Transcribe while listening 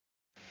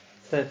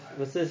So,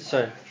 Moses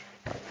Shon,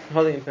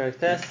 holding in Perek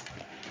Tes,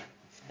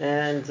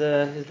 and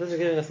he's busy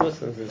giving us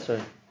Muslims in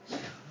Shon.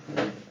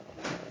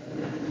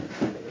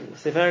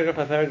 So paragraph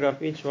by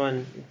paragraph, each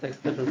one takes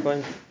a different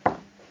point,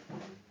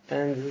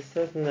 and there's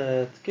certain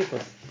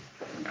tkifos,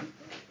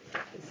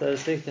 so to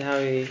speak, to how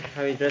he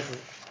addresses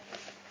it.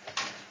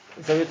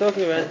 So we're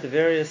talking about the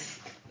various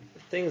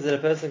things that a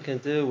person can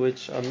do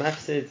which are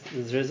mafsid,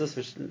 his rizus,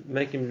 which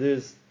make him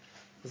lose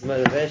his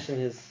motivation,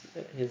 his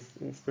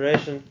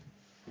inspiration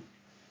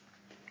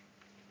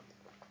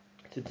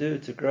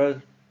to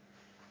grow.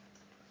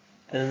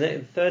 And the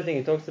third thing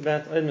he talks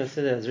about, the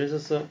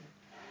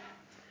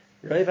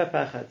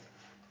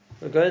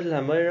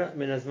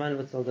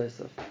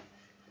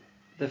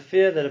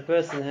fear that a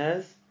person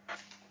has,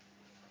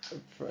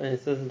 and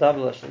it says in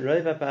double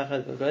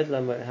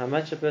lashon, how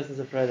much a person is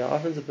afraid, how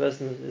often a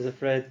person is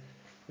afraid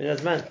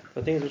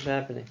for things which are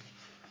happening.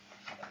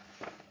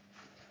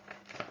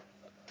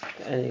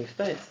 And he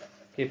explains,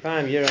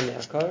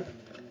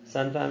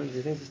 sometimes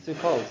he thinks it's too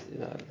cold.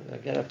 I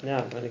get up now,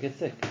 I'm going to get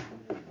sick.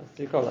 It's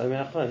too cold.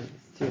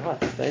 It's too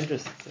hot. It's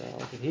dangerous.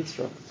 I'll get heat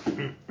stroke. It's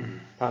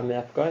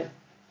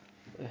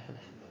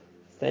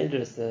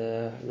dangerous.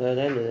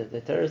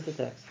 The terrorist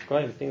attacks.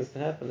 Things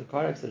can happen. The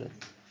car accidents.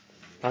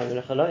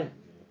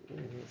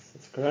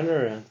 It's corona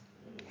around.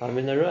 From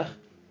the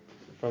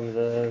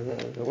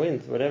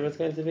wind, whatever it's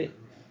going to be.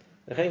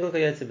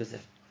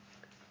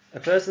 A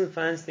person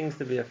finds things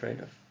to be afraid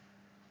of,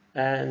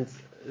 and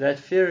that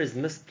fear is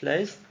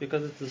misplaced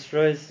because it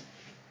destroys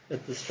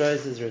his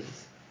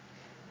rizus.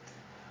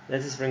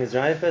 Let's just bring his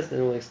raya first,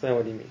 and we'll explain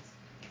what he means.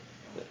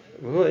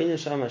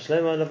 As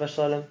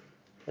Shlomo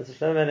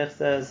Melech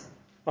says,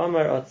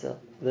 Omar Otzel,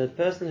 the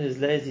person who's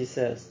lazy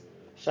says,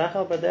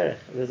 Shachal Baderech,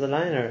 there's a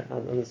line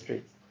on the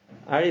street.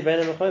 Ari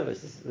Bein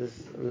HaMechovos,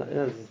 there's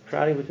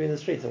crowding between the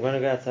streets. I'm going to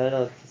go outside,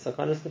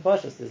 Sakanas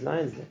Nefashos, there's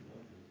lines there.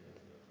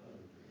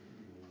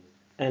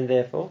 And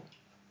therefore,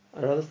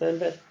 I'd rather stay in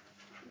bed.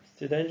 It's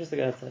too dangerous to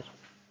go outside.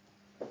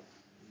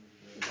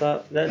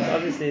 So that's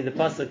obviously the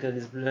pasuk that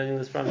he's learning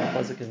this from, the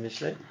pasuk in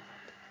Mishlei.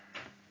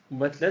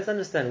 But let's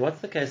understand, what's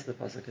the case of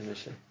the pasuk in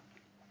Mishlei?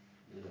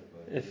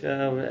 If,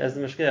 as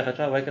the Mashgiach, I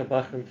try to wake up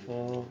Bachrim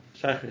for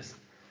Shachris,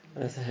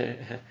 and I say,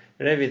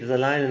 Rebbe, there's a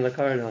line in the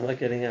corridor, I'm not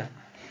getting out.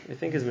 You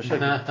think it's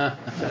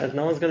Mashgiach.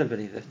 No one's going to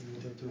believe it.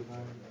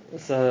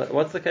 So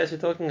what's the case we're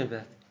talking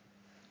about?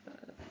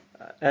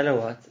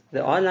 What?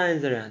 There are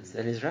lines around,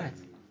 and he's right.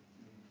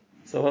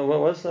 So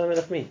what does Shlomo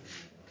Melech mean?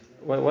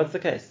 What's the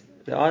case?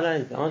 There are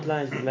lines, there aren't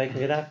lines, he's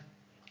making it up.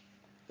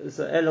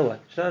 So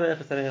what? Shlomo Melech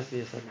is telling us for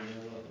yourself.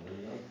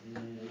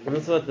 And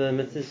that's what the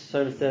Mitzvah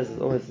Shalom says is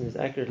always in his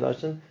accurate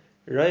lashon,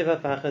 Roiva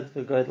pachad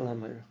v'godel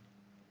hamoira.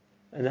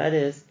 And that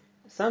is,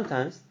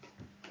 sometimes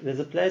there's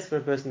a place for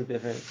a person to be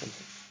afraid of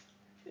something.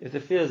 If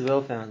the fear is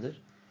well founded,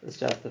 it's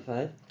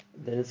justified,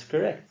 then it's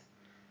correct,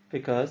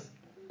 because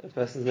a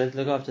person is meant to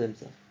look after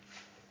himself.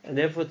 And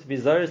therefore, to be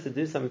zorus to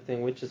do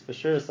something which is for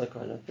sure a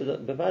sakana,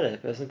 a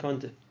person can't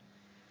do.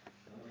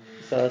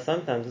 So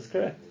sometimes it's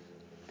correct.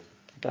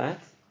 But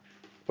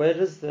where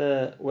does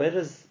the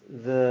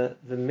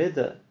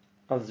midah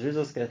of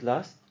zrizos get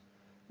lost?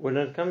 When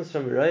it comes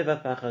from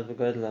roiva pachad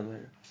v'godel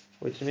hamoira,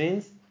 which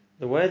means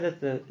the way that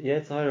the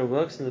Yetzer Hara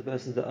works in the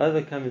person to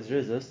overcome his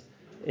zrizos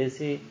is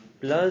he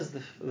blows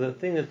the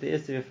thing that there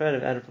is to be afraid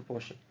of out of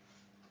proportion.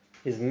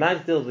 He's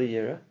magdil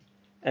v'yira,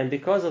 and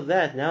because of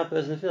that, now a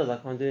person feels I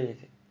can't do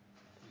anything.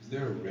 Is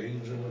there a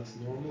range of what's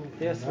normal?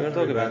 Yes, we're going to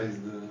talk about it.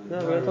 We're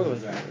going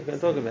to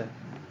talk about it.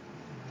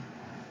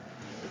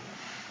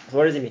 So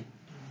what does he mean?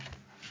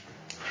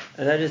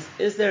 And that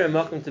is there a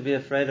makom to be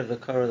afraid of the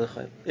kor or the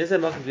chayim? Is there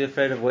a makom to be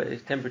afraid of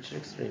temperature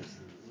extremes?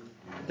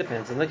 It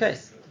depends on the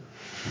case.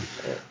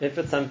 If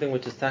it's something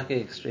which is taka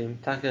extreme,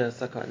 taka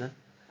sakana,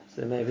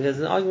 so maybe there's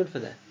an argument for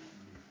that.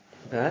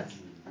 But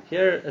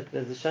here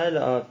there's a shayla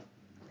of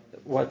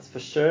what's for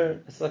sure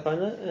a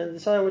sakana and the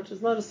shayla which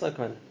is not a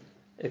sakana.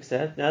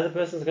 Except now the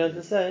person is going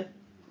to say,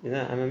 I'm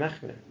a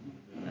machmir.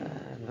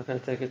 I'm not going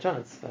to take a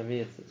chance. For me,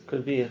 it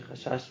could be a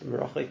chashash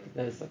merachik.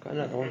 There's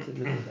sakana. I don't want to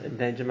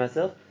endanger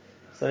myself.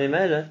 So the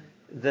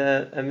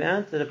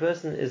amount that a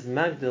person is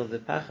magdil, the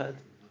pachad,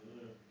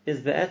 is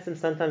be'etzim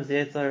sometimes the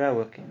Yetzer Hara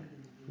working,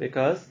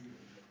 because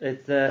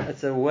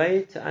it's a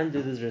way to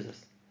undo the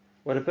zrizos.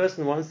 What a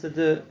person wants to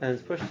do and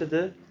is pushed to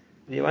do,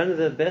 one of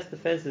the best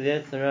defenses of the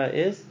Yetzer Hara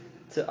is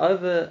to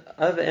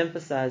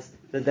overemphasize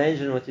the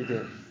danger in what you're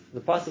doing, the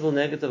possible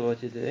negative of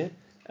what you're doing,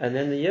 and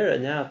then the yira.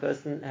 Now a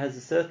person has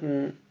a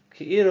certain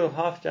ki'iru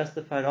half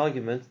justified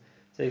argument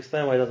to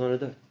explain why he doesn't want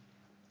to do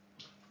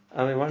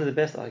it. One of the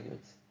best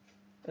arguments.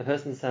 A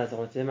person says, I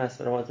want to do mass,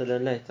 but I want to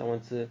learn late, I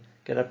want to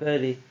get up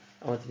early,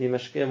 I want to be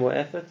mashkir, more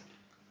effort.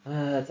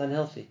 That's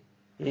unhealthy.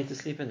 You need to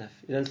sleep enough.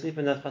 You don't sleep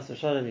enough, chas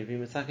v'shalom, you've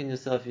been attacking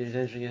yourself, you're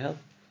endangering your health.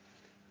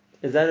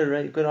 Is that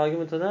a good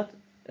argument or not?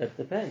 It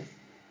depends.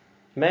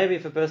 Maybe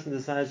if a person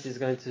decides he's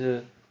going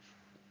to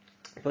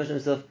push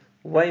himself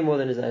way more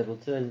than he's able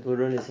to and will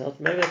ruin his health,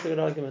 maybe that's a good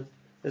argument.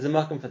 There's a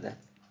makom for that.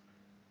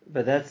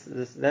 But that's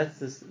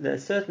a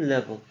certain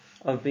level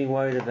of being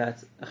worried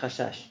about a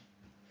chashash.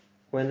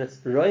 When it's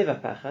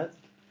roiva pachad,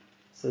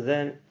 so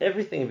then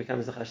everything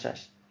becomes a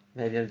chashash.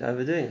 Maybe I'm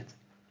overdoing it.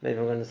 Maybe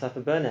I'm going to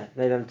suffer burnout.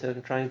 Maybe I'm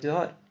trying too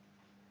hard.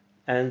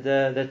 And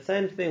that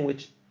same thing,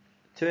 which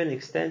to an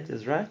extent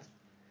is right,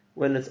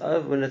 when it's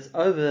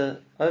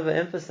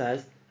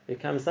overemphasized,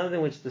 becomes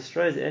something which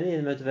destroys any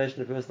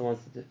motivation a person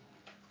wants to do.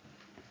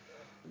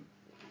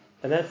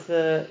 And that's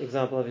the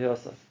example of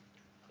Yosef.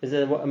 Is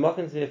it a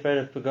makom to be afraid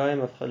of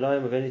Pagayim, of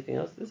Chalayim, of anything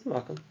else? This is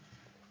makom.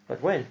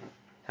 But when?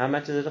 How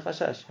much is it a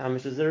chashash? How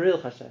much is it a real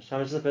chashash? How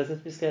much is a person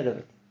to be scared of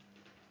it?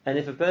 And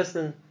if a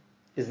person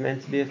is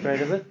meant to be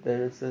afraid of it,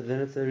 then it's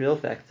a real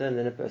factor, and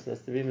then a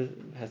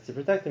person has to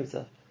protect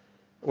himself.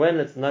 When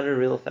it's not a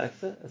real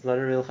factor, it's not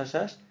a real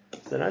chashash,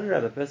 so not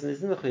a person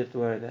isn't mechuyev to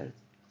worry about it.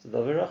 It's a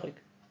davar rachik.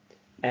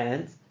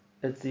 And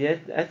it's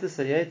yet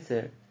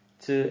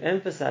to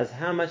emphasize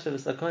how much of a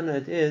sakana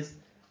it is,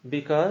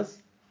 because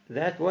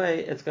that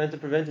way it's going to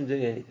prevent him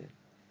doing anything.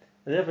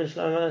 And therefore,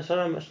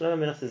 Shalom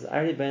Melech says,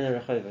 Ari Beina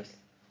Rechovos.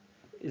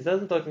 He's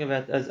not talking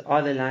about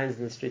are there lions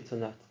in the streets or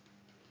not.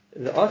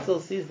 The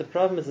Otzel sees the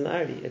problem as an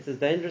Ari. It's as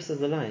dangerous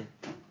as a lion.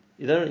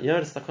 You know what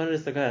a sakana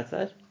is to go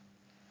outside?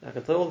 I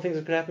can tell all the things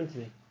that could happen to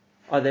me.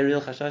 Are they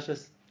real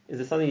chashashas? Is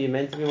there something you're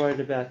meant to be worried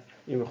about?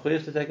 You're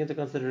mechuyev to take into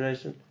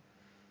consideration?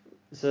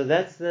 So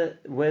that's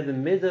where the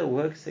midah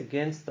works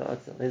against the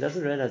Otzel. He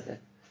doesn't realize that.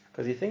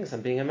 Because he thinks,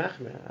 I'm being a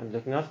machmir, I'm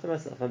looking after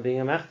myself, I'm being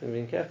a machmir, I'm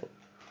being careful,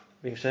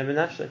 I'm being shem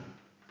v'nafshe.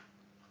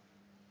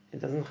 It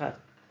doesn't chad.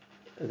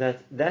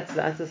 That's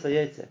the atzas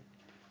hayetzer.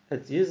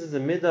 It uses the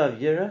midah of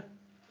yira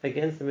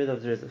against the midah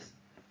of zrizus.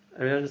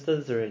 And we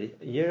understood this already.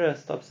 Yira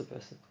stops a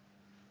person.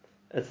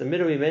 It's the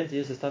midah we meant to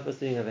use to stop us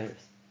doing averis.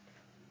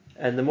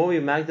 And the more we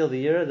magdil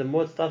the yira, the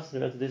more it stops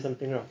us to do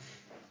something wrong.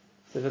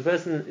 So if a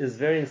person is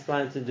very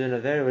inclined to do an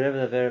avera,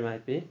 whatever the avera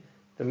might be,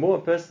 the more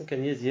a person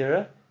can use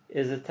yira,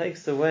 is it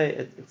takes away,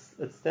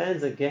 it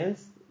stands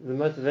against the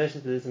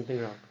motivation to do something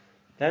wrong.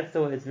 That's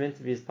the way it's meant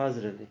to be, is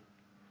positively.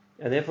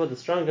 And therefore, the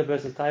stronger a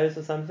person is tired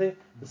for something,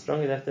 the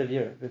stronger they have to have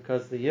yira,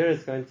 because the yira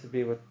is going to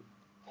be what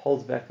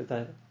holds back the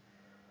title.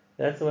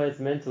 That's the way it's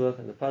meant to work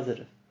in the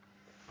positive.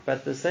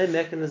 But the same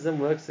mechanism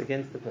works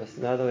against the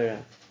person, the other way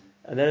around.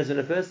 And that is when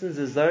a person is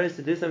desirous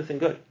to do something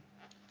good.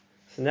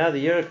 So now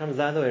the yira comes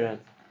the other way around.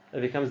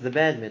 It becomes the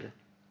bad midah.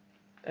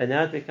 And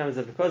now it becomes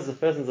that because the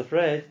person's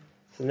afraid,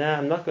 so now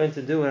I'm not going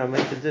to do what I'm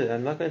meant to do.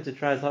 I'm not going to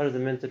try as hard as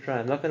I'm meant to try.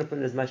 I'm not going to put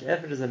in as much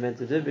effort as I'm meant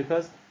to do,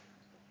 because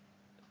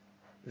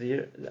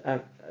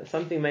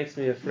something makes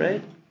me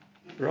afraid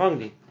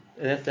wrongly,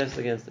 and that's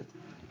against it.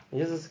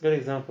 And here's a good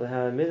example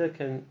how a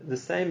midah the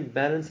same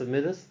balance of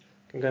midas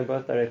can go in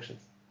both directions.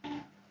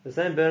 The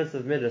same balance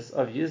of midas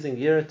of using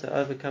yira to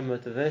overcome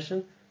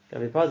motivation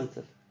can be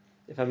positive.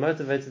 If I'm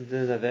motivated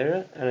to do an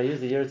avera and I use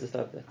the yira to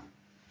stop that,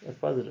 that's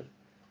positive.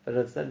 But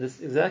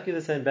exactly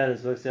the same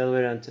balance works the other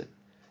way around too.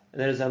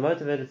 And that is, I'm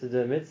motivated to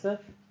do a mitzvah,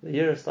 the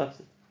yira stops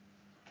it.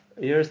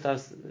 A yira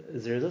stops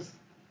zrizus,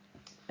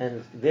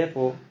 and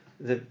therefore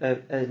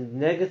a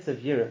negative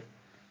yira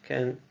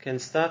can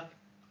stop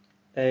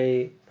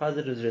a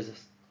positive zrizus.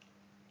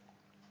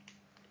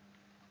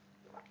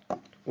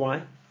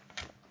 Why?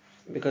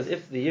 Because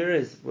if the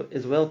yira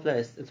is well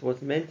placed, it's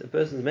what's meant. A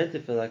person's meant to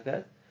feel like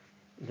that,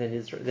 then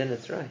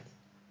it's right.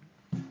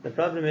 The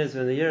problem is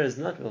when the yira is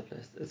not well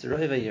placed. It's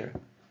roiva yira.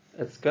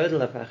 It's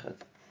godel apachat.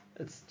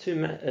 It's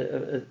too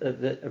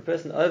a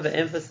person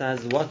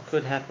overemphasizes what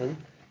could happen,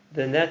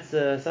 then that's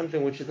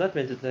something which is not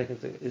meant to take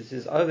into. It's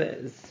just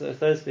so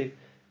to speak,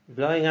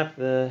 blowing up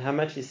how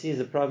much he sees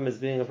a problem as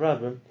being a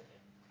problem,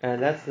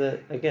 and that's the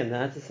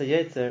atzas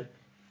hayetzer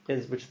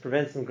is which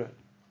prevents him growth.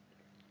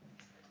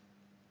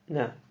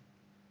 Now,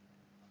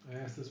 I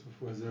asked this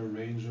before. Is there a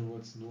range of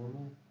what's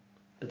normal?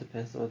 It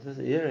depends on what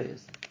the yira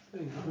is.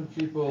 Different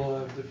people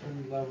have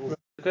different levels.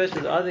 The question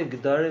is, are there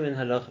gedarim in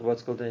halacha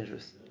what's called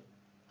dangerous?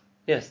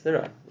 Yes,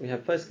 there are. We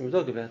have places we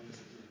talk about this.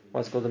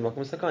 What's called the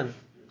makom sakana?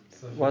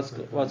 What's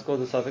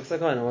called the safek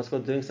sakana? What's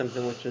called doing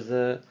something which is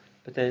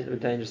potentially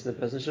dangerous and the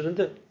person shouldn't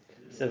do?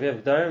 So if we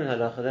have gedarim in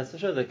halacha, that's for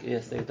sure.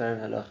 Yes, the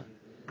gedarim in halacha,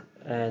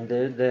 and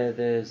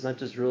there's not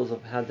just rules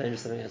of how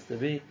dangerous something has to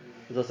be.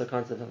 There's also a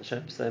concept of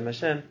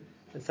Hashem.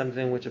 It's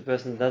something which a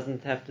person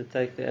doesn't have to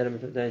take the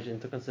element of danger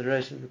into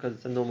consideration because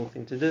it's a normal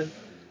thing to do,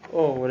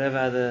 or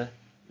whatever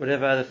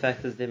other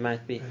factors there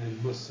might be.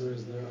 And Musar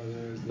is there.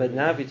 But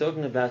now we're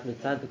talking about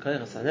mitzad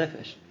b'koychas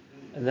hanefesh,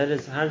 and that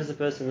is, how does a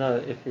person know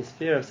if his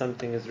fear of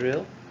something is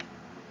real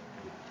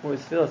or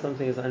his fear of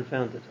something is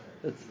unfounded?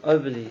 It's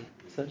overly,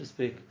 so to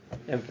speak,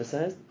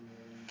 emphasized.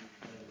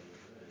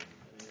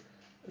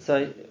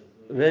 So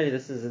really,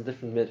 this is a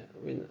different mid.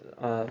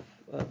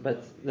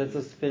 But let's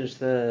just finish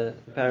the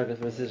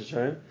paragraph of Mrs.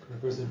 Sharm. Can a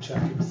person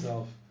check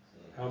himself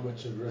how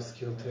much of risk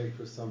he'll take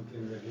for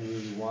something that he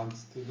really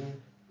wants to do?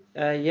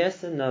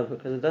 Yes and no,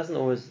 because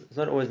it's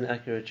not always an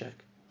accurate check.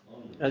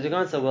 As you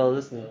can't say, well,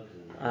 listen,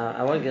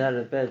 I won't get out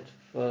of bed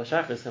for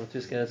shachris, I'm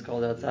too scared it's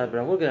cold outside, but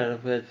I will get out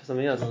of bed for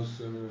something else.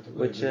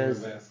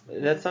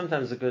 That's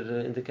sometimes a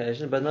good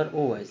indication, but not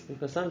always,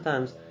 because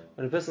sometimes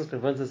when a person's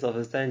convinced himself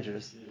it's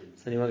dangerous,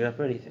 then he won't get up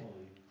for anything.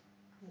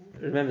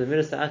 remember, the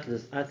midas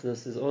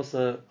atlus is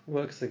also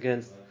works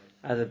against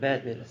other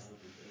bad midas.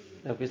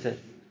 Like we said,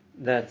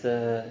 that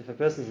if a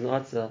person's an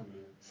atzel,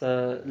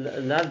 so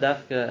lav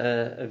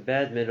dafka a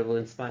bad midah will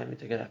inspire me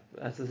to get up.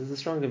 This is a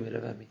stronger midah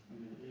about me,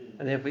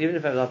 and therefore, even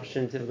if I have the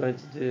opportunity of going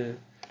to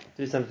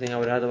do something I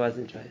would otherwise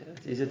enjoy,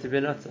 it's easier to be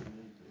an atzel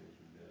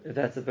if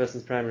that's the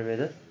person's primary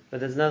midah. But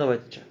there's another way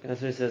to check, and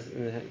that's what he says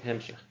in the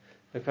Hemshech.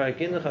 The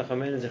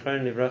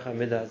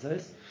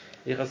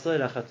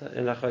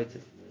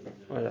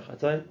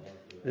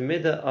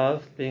midah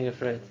of being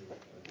afraid.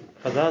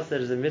 Chazal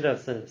said is a midah of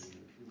sinners.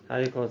 How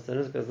do you call it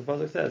sinners? Because the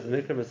pasuk says,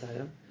 "Mikra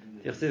Messiah,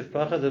 Yichsiv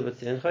Pachad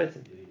u'B'Tzion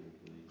Chaytim."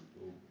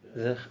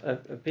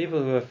 The people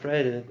who are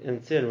afraid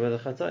in Tzion were the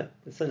Chatzai,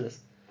 the sinners.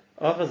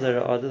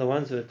 Achazera are the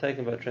ones who are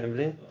taken by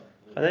trembling.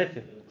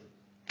 Chanefim.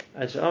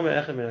 The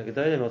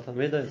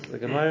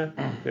Gemara,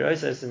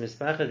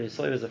 you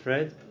saw he was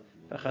afraid.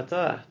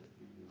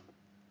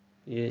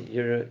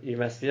 You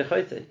must be a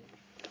chayte.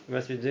 You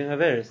must be doing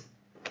averis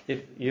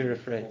if you're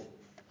afraid.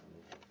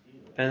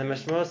 And the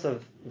mashmos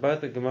of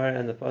both the Gemara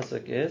and the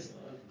pasuk is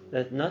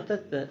that not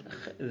that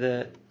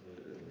the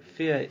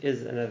fear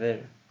is an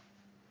aver,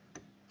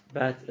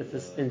 but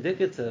it's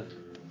indicative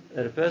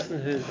that a person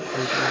who's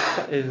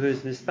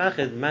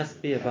mispachid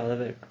must be a bal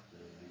aver.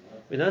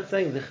 We're not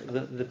saying the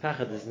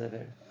pachad is an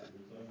aver.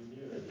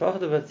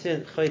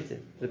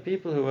 The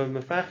people who were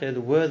mefachid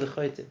were the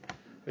chaytim,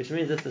 which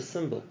means it's a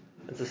symbol,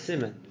 it's a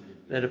siman,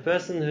 that a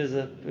person who's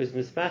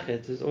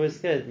mispachid, who's always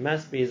scared,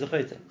 must be a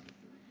chaytim.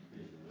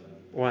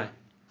 Why?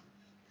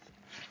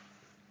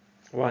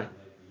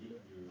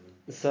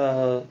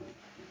 So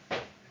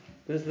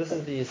this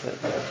is the yesod.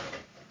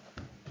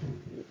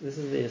 This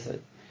is the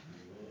yesod.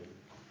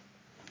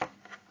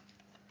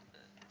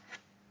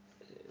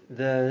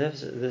 The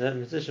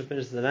Mitzvah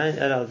finishes the line.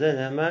 El al zeh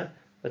ne'amar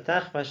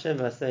v'tach b'Hashem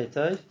v'asei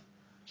tov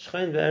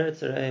shchein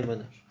be'eretz re'ei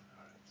emunah.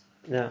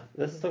 Now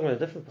this is talking about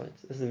a different point.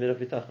 This is the middle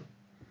of bitachon.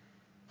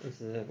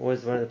 This is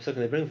always one of the psukim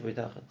they bring for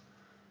bitachon,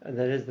 and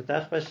that is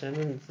v'tach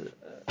b'Hashem,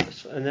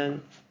 and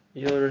then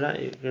you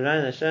rely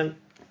on Hashem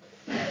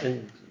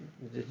and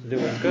to do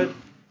what's good.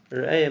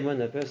 Re'ei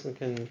emunah, a person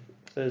can,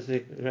 so to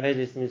speak, re'ei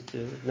just means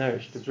to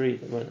nourish, to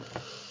breathe emunah.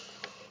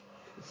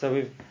 So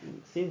we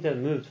seem to have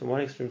moved from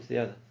one extreme to the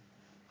other.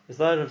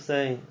 Instead of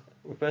saying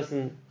a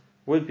person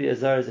would be a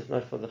zaris if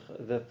not for the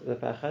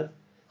pachad.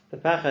 The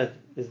pachad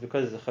is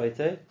because it's a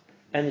chayte,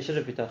 and you should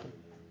have bitachon.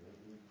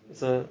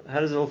 So how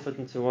does it all fit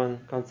into one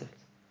concept?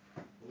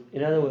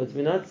 In other words,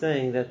 we're not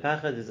saying that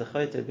pachad is a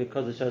chayte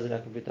because it shows a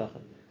lack of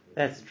bitachon.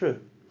 That's true,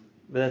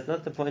 but that's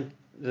not the point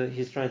that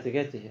he's trying to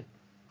get to here.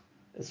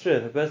 It's true,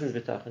 if a person is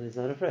bitachon, he's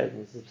not afraid.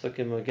 This is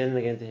psukim again and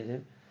again to hit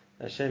him.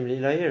 Hashem li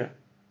la'ira.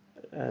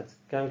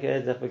 Kam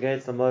ke'edach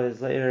b'geit l'moviz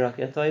la'ira rak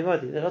yatay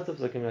imadi. There are lots of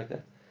psukim like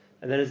that.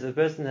 And that is, if a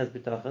person has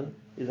bitachon,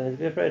 he's going to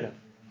be afraid of.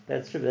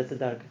 That's true, but that's a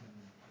dark.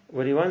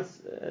 What he wants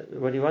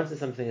is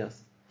something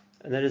else.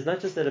 And that is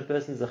not just that a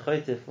person is a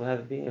chayte for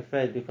being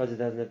afraid because he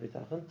doesn't have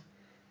bitachon.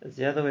 It's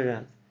the other way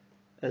around.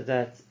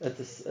 That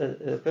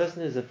a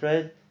person who's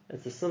afraid,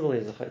 it's a symbol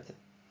he's a chayte.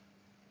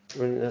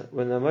 When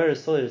the Amor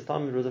saw his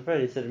Talmud was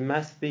afraid, he said, "It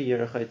must be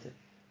you're a chayte."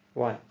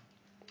 Why?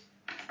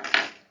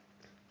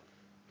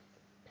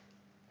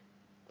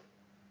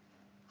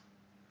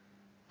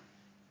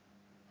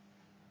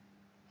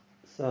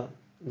 So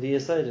the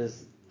Yesod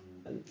is,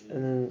 and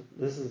then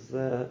this is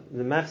the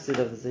mafsid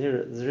of the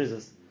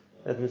Zerizos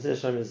that Mitzvah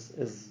Hashem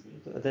is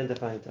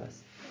identifying to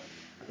us,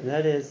 and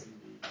that is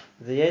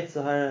the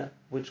Yetzer Hara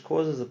which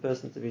causes a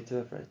person to be too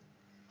afraid,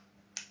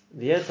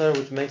 the Yetzer Hara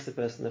which makes a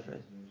person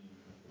afraid.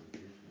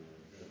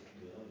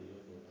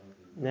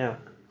 Now,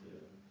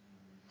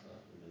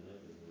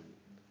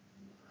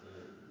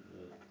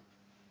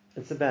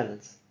 it's a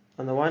balance.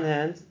 On the one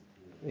hand,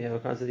 we have a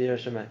concept of Yirah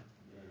Shamayim.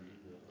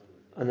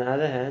 On the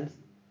other hand,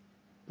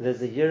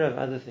 there's a year of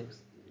other things,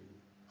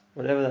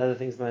 whatever the other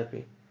things might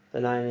be. The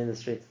lion in the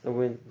streets, the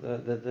wind,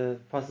 the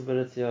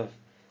possibility of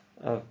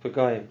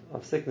pagayim,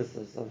 of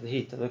sicknesses, of the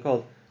heat, of the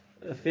cold,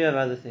 a fear of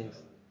other things.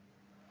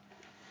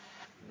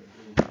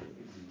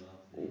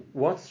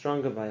 What's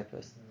stronger by a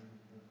person?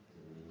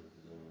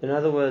 In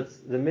other words,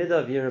 the midah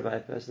of yirah by a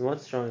person,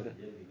 what's stronger?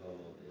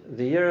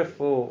 The yirah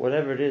for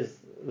whatever it is,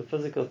 the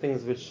physical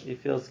things which he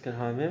feels can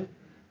harm him,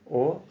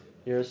 or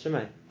yirah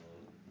shamayim.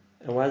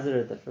 And why is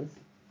there a difference?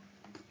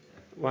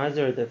 Why is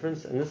there a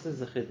difference? And this is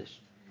the chiddush.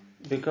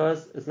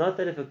 Because it's not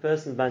that if a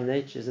person by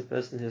nature is a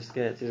person who's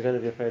scared, he's going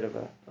to be afraid of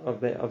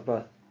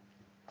both.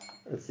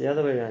 It's the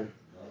other way around.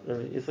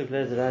 Yitzchak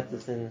Lezer writes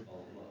this in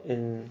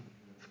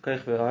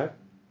Koich Ve'ar,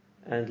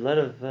 and a lot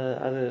of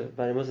other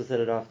Bari Musa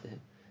said it after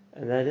him.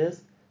 And that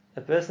is,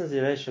 a person's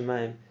Yireh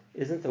Shamayim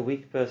isn't a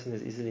weak person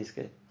who's easily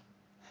scared.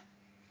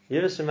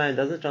 Yireh Shamayim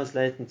doesn't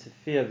translate into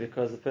fear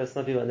because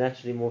some people are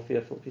naturally more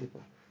fearful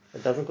people.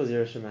 It doesn't cause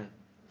Yireh Shamayim.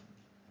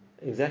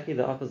 Exactly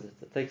the opposite.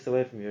 It takes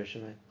away from Yireh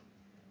Shamayim.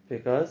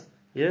 Because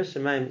Yireh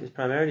Shamayim is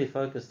primarily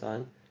focused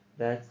on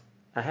that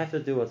I have to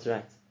do what's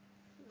right.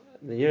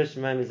 The Yireh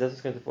Shamayim is that's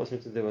what's going to force me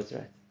to do what's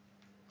right.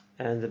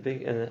 And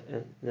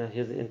now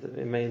here's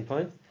the main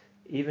point.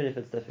 Even if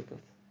it's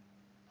difficult,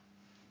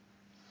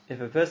 if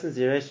a person is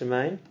Yirei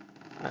Shemayim,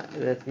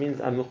 that means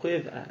I'm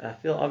mechuyev, I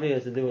feel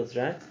obligated to do what's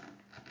right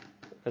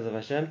because of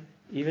Hashem,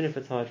 even if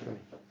it's hard for me.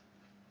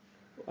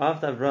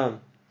 After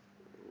Abraham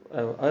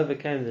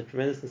overcame the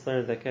tremendous concern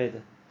of the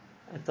Akedah,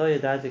 I tell you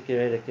that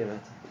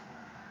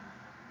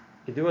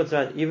you do what's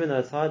right, even though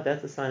it's hard.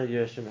 That's a sign of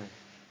Yirei Shemayim.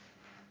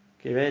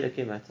 Kirei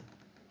lekimata.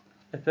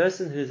 A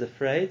person who's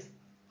afraid,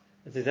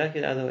 it's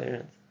exactly the other way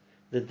around.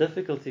 The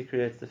difficulty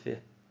creates the fear.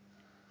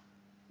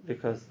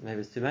 Because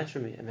maybe it's too much for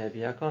me, and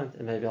maybe I can't,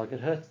 and maybe I'll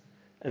get hurt,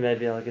 and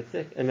maybe I'll get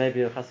sick, and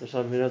maybe who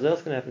knows what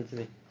else can happen to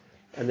me.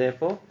 And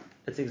therefore,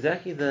 it's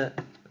exactly the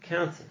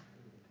counter.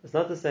 It's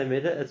not the same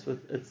midah,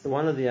 it's the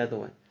one or the other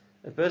one.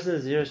 A person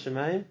is Yirei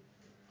Shemayim,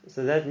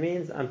 so that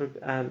means I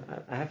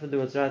have to do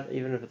what's right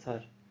even if it's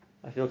hard.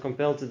 I feel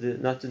compelled to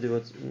not to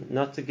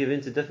give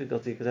in to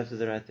difficulty because I have to do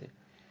the right thing.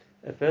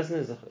 A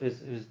person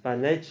who's by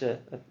nature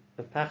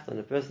a pachton,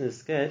 a person is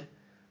scared,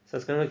 so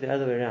it's going to work the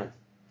other way around.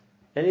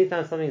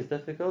 Anytime something is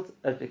difficult,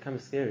 it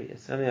becomes scary.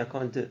 It's something I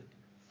can't do.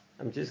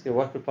 I'm just scared.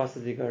 What could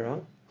possibly go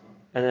wrong?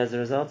 And as a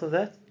result of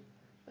that,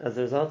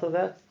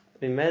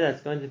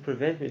 it's going to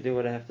prevent me doing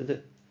what I have to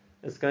do.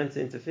 It's going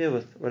to interfere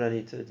with what I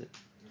need to do.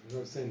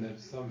 You're saying that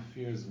some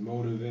fears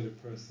motivate a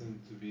person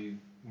to be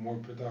more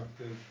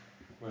productive,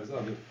 whereas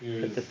other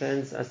fears. It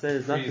depends. I said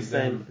it's not the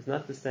same. It's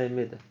not the same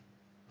midah.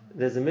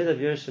 There's a midah of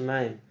Yirei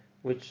Shemayim,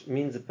 which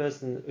means a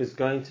person is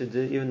going to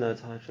do even though it's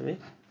hard for me,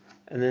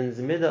 and then there's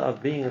a midah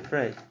of being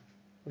afraid,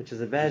 which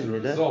is a bad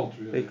midah,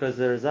 really. Because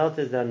the result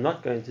is that I'm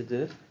not going to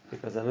do it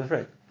because I'm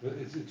afraid. But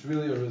it's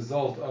really a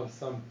result of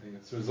something.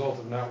 It's a result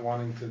of not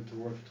wanting to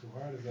work too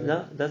hard. Is that no,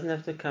 it doesn't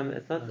have to come.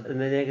 It's not in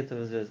the negative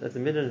of it. It's a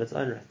midah in its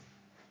own right.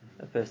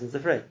 A person's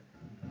afraid,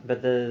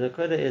 but the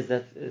koda is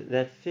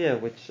that fear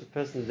which a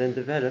person then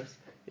develops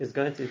is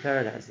going to be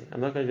paralyzing. I'm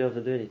not going to be able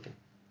to do anything.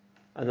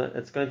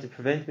 It's going to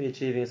prevent me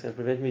achieving. It's going to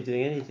prevent me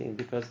doing anything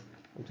because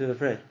I'm too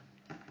afraid.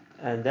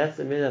 And that's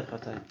the midah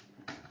of chatay.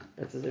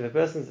 If a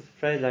person's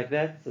afraid like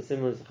that, it's a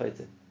similar to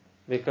chayte,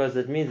 because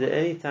it means that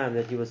any time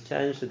that he was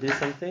challenged to do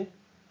something,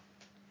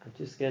 I'm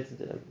too scared to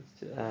do it.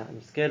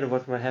 I'm scared of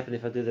what might happen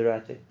if I do the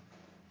right thing,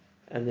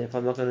 and if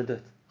I'm not going to do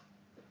it.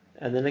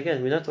 And then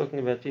again, we're not talking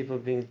about people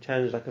being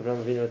challenged like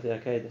Avraham Avinu with the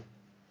Akedah,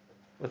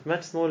 with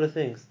much smaller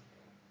things.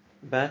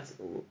 But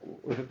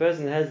if a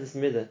person has this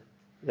midah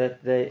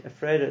that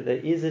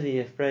they're easily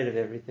afraid of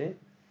everything,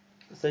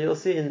 so you'll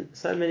see in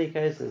so many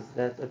cases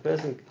that a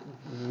person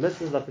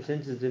misses the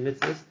opportunity to do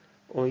mitzvahs,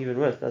 or even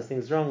worse, does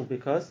things wrong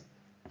because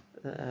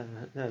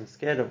I'm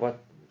scared of what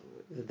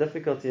the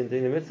difficulty in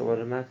doing the mitzvah, what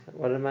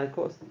it might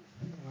cause.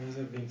 Why is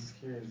it being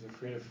scared? He's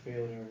afraid of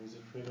failure. He's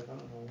afraid of, I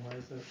don't know, why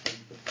is that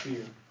the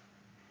fear?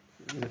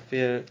 The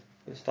fear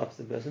stops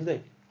the person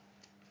doing.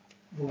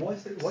 But why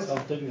is it?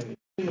 Self-dignity.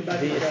 The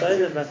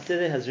Yisrael of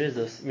Basile has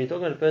rizus. We're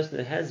talking about a person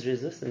who has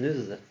rizus and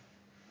loses it.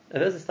 A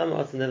person's stomach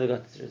also never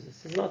got his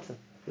rizus. He's not so.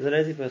 He's a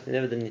lazy person. He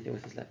never did anything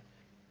with his life.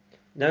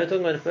 Now we're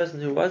talking about a person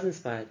who was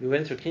inspired. We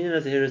went through Kinyan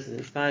as a hero, is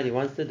inspired. He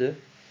wants to do,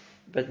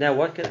 but now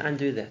what can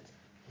undo that?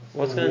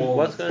 What's going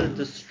to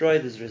destroy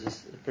this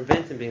rizus?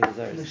 Prevent him being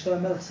desirous. The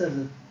Shlomo says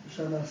it.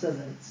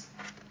 It's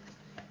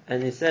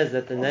and he says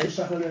that the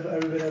nation.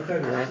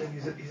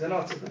 He's an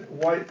artist.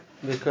 Why?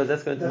 Because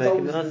that's going to make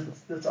him an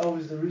artist. That's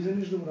always the reason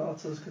usually when an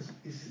artist is because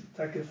he's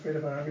afraid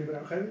of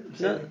an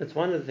No, it's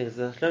one of the things.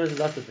 The Shlomo says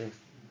lots of things.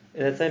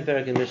 In that same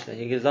parak in Mishnah,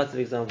 he gives lots of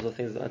examples of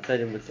things that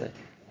Atzadim would say.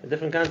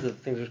 Different kinds of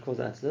things which cause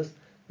atzilus,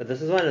 but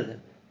this is one of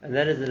them. And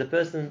that is that a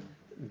person,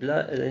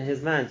 in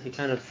his mind, he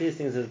kind of sees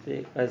things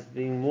as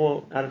being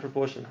more out of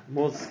proportion,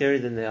 more scary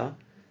than they are,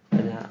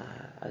 and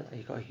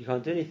he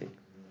can't do anything.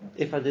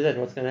 If I do that,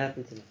 what's going to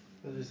happen to me?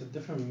 There's a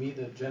different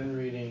midah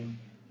generating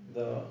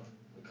the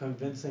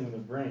convincing the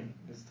brain.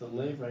 It's the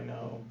lave right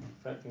now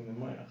affecting the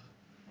moyach.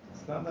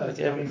 It's not that it's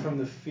coming from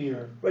the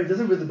fear. Right, it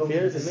doesn't really believe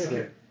fear it's is a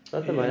midah.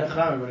 Not the moyach.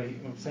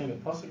 moyach. I'm saying the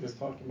pasuk is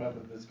talking about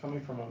that it's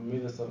coming from a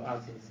midas of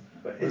atzilus.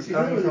 But it's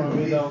coming really from a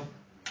midah of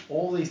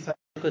all these types.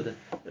 The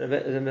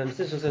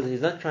Mesish says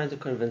he's not trying to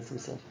convince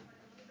himself.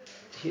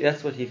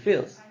 That's what he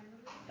feels.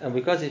 And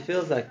because he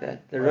feels like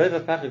that, the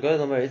Rova Pacha goes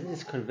on where isn't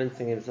he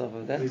convincing himself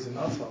of that? He's an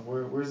atzah.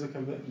 Where's the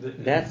convincing?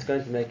 That's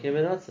going to make him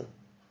an atzah.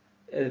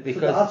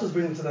 Because so the atzahs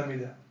bring him to that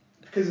midah.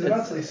 Because he's an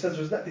atzah, he says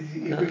there's that.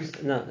 He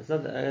brings. No, it's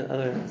not the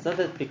other way. It's not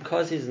that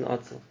because he's an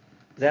atzah,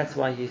 that's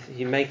why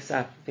he makes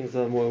up things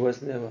that are more worse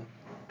than they were.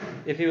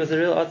 If he was a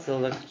real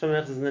atzah, like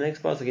Shlomo says in the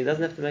next pasuk, he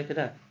doesn't have to make it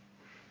up.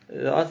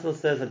 The atzah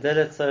says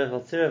 "Hadelet tzarech al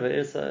tzira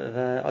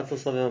ve'atzah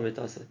savim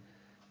mitase."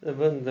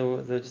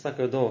 They're just like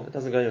a door. It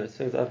doesn't go anywhere. It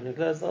swings open and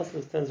closes.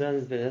 Also, turns around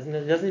his bed. He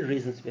doesn't need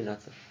reasons to be an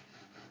atzah.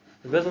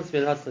 The person wants to be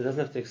an atzah. He doesn't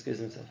have to excuse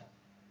himself.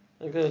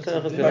 But the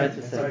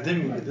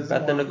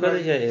Nakoda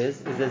here is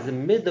there's a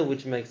midah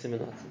which makes him an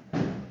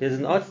atzah. He's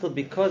an atzah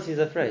because he's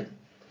afraid.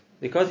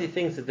 Because he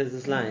thinks that there's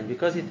this line.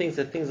 Because he thinks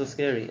that things are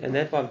scary. And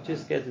therefore I'm too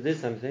scared to do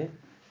something.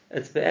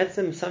 It's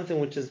be'etzim something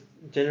which is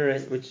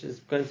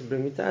going to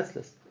bring me to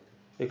atzlus.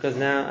 Because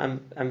now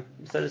I'm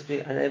so to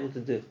speak unable to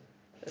do.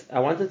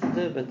 I wanted to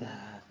do, but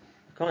I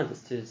can't.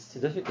 It's too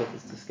difficult.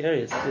 It's too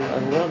scary. It's too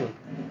overwhelming.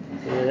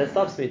 So that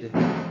stops me doing.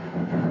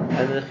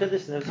 And the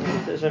Chiddush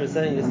Hashem is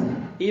saying is,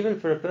 even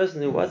for a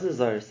person who was a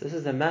Zaris, this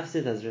is a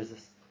mafsid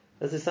Hazrizis.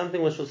 This is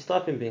something which will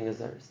stop him being a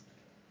Zaris.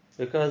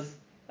 Because,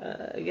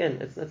 again,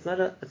 it's not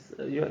a.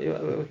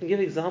 We can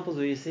give examples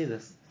where you see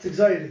this. It's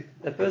anxiety.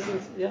 A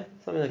person's,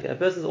 something like that. A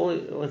person's all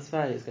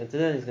inspired, he's going to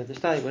learn, he's going to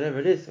study, whatever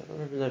it is, a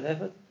lot of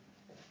effort.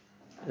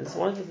 And this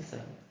one doesn't say,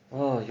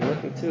 oh, you're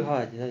working too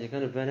hard, you're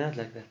going to burn out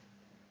like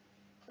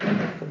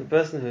that. For the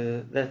person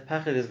who, that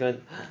pachad is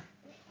going,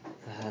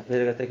 I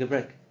better go take a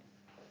break.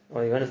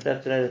 Or you want to stay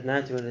up too late at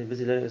night, you want to be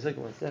busy learning a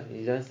second one step,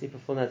 you don't sleep a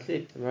full night's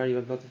sleep, tomorrow you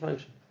won't be able to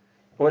function.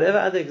 Or whatever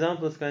other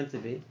example it's going to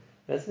be,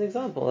 that's an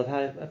example of how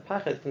a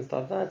pachad can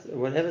stop that,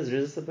 whatever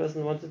resist the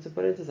person wanted to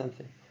put into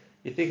something.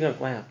 You're thinking of,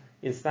 wow,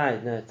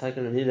 inspired, no, take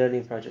on a new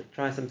learning project,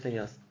 try something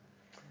else.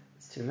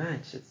 It's too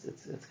much,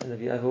 it's going to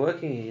be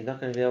overworking you, you're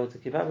not going to be able to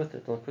keep up with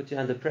it, it'll put you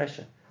under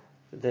pressure.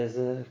 There's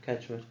a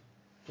catchword.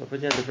 It'll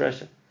put you under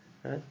pressure,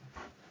 right?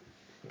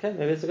 Okay,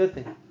 maybe it's a good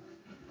thing.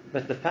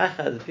 But the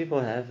pachad that people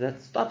have,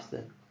 that stops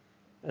them.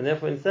 And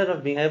therefore, instead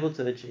of being able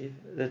to achieve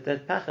that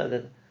pachad,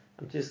 that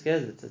I'm too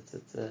scared,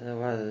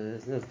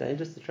 it's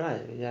dangerous to try. I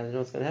don't know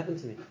what's going to happen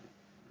to me.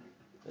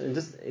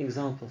 Just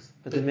examples.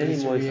 But there are many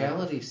more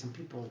reality, examples. some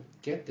people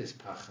get this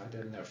pachad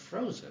and they're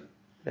frozen.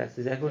 That's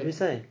exactly what we're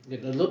saying. A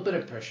little bit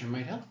of pressure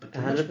might help, but too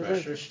 100%. Much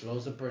pressure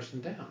slows a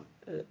person down.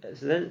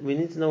 So then we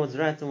need to know what's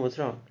right and what's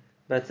wrong.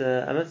 But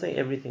I'm not saying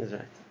everything's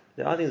right.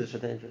 There are things which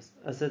are dangerous.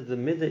 I said the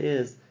middle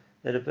is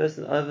that a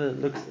person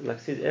overlooks,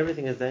 sees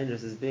everything as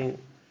dangerous as being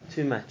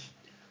too much.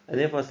 And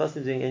therefore starts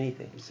doing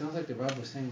anything. It sounds like the Rav was saying